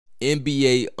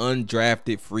NBA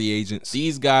undrafted free agents.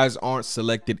 These guys aren't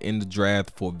selected in the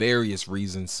draft for various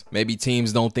reasons. Maybe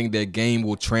teams don't think their game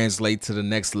will translate to the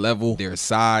next level, their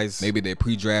size, maybe their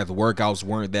pre-draft workouts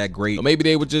weren't that great, or maybe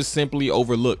they were just simply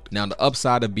overlooked. Now, the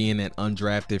upside of being an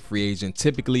undrafted free agent,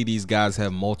 typically these guys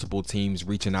have multiple teams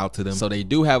reaching out to them, so they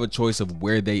do have a choice of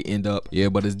where they end up. Yeah,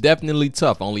 but it's definitely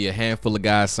tough. Only a handful of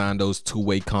guys sign those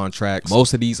two-way contracts.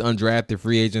 Most of these undrafted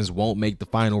free agents won't make the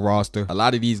final roster. A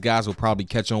lot of these guys will probably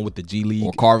catch on with the G League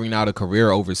or carving out a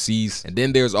career overseas. And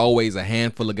then there's always a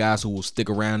handful of guys who will stick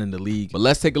around in the league. But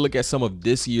let's take a look at some of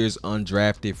this year's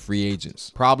undrafted free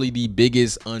agents. Probably the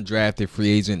biggest undrafted free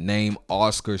agent named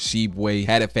OHSNAPITSBWAY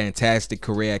had a fantastic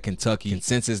career at Kentucky,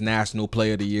 consensus National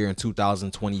Player of the Year in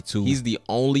 2022. He's the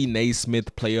only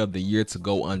Naismith Player of the Year to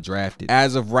go undrafted.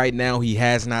 As of right now, he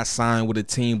has not signed with a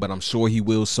team, but I'm sure he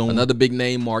will soon. Another big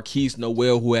name, Marquise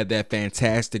Noel, who had that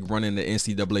fantastic run in the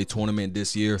NCAA tournament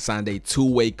this year, signed a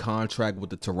two-way contract with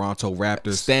the Toronto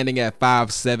Raptors, standing at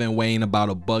 5'7", weighing about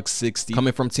 $160.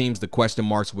 Coming from teams, the question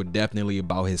marks were definitely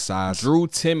about his size. Drew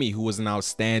Timme, who was an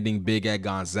outstanding big at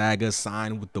Gonzaga,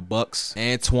 signed with the Bucks.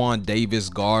 Antoine Davis,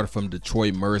 guard from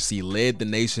Detroit Mercy, led the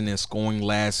nation in scoring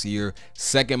last year,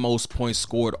 second most points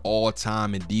scored all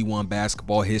time in D1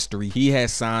 basketball history. He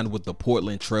has signed with the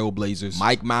Portland Trail Blazers.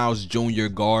 Mike Miles Jr.,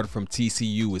 guard from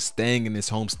TCU, is staying in his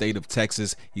home state of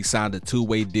Texas. He signed a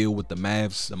two-way deal with the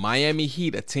Mavs. The Miami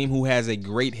Heat, a team who has a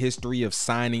great history of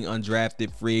signing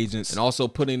undrafted free agents and also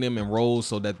putting them in roles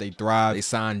so that they thrive. They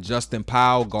signed Justin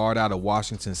Powell, guard out of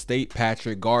Washington State,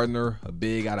 Patrick Gardner, a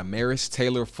big out of Marist,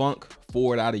 Taylor Funk,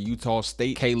 forward out of Utah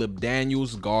State, Caleb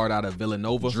Daniels, guard out of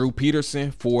Villanova, Drew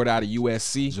Peterson, forward out of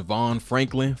USC, Javon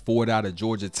Franklin, forward out of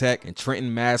Georgia Tech, and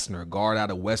Trenton Massner, guard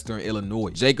out of Western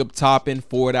Illinois. Jacob Toppin,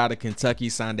 forward out of Kentucky,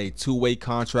 signed a two-way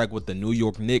contract with the New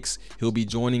York Knicks. He'll be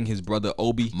joining his brother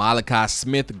Obi. Malachi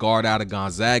Smith, guard out of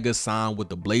Gonzaga, signed with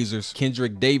the Blazers.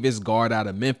 Kendrick Davis, guard out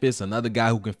of Memphis, another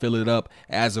guy who can fill it up.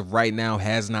 As of right now,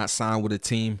 has not signed with a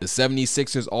team. The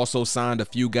 76ers also signed a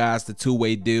few guys to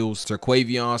two-way deals.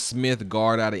 Terquavion Smith,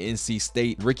 guard out of NC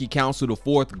State. Ricky Council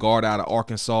IV, guard out of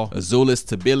Arkansas. Azuolas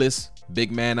Tubelis,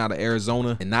 big man out of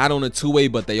Arizona, and not on a two-way,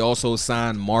 but they also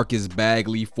signed Marcus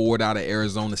Bagley, forward out of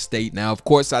Arizona State. Now, of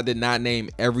course, I did not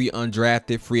name every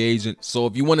undrafted free agent, so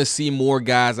if you want to see more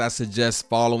guys, I suggest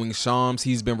following Shams.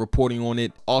 He's been reporting on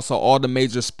it. Also, all the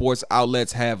major sports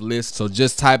outlets have lists, so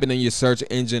just type it in your search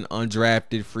engine,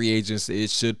 undrafted free agents,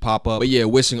 it should pop up. But yeah,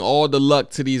 wishing all the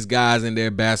luck to these guys in their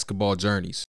basketball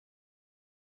journeys.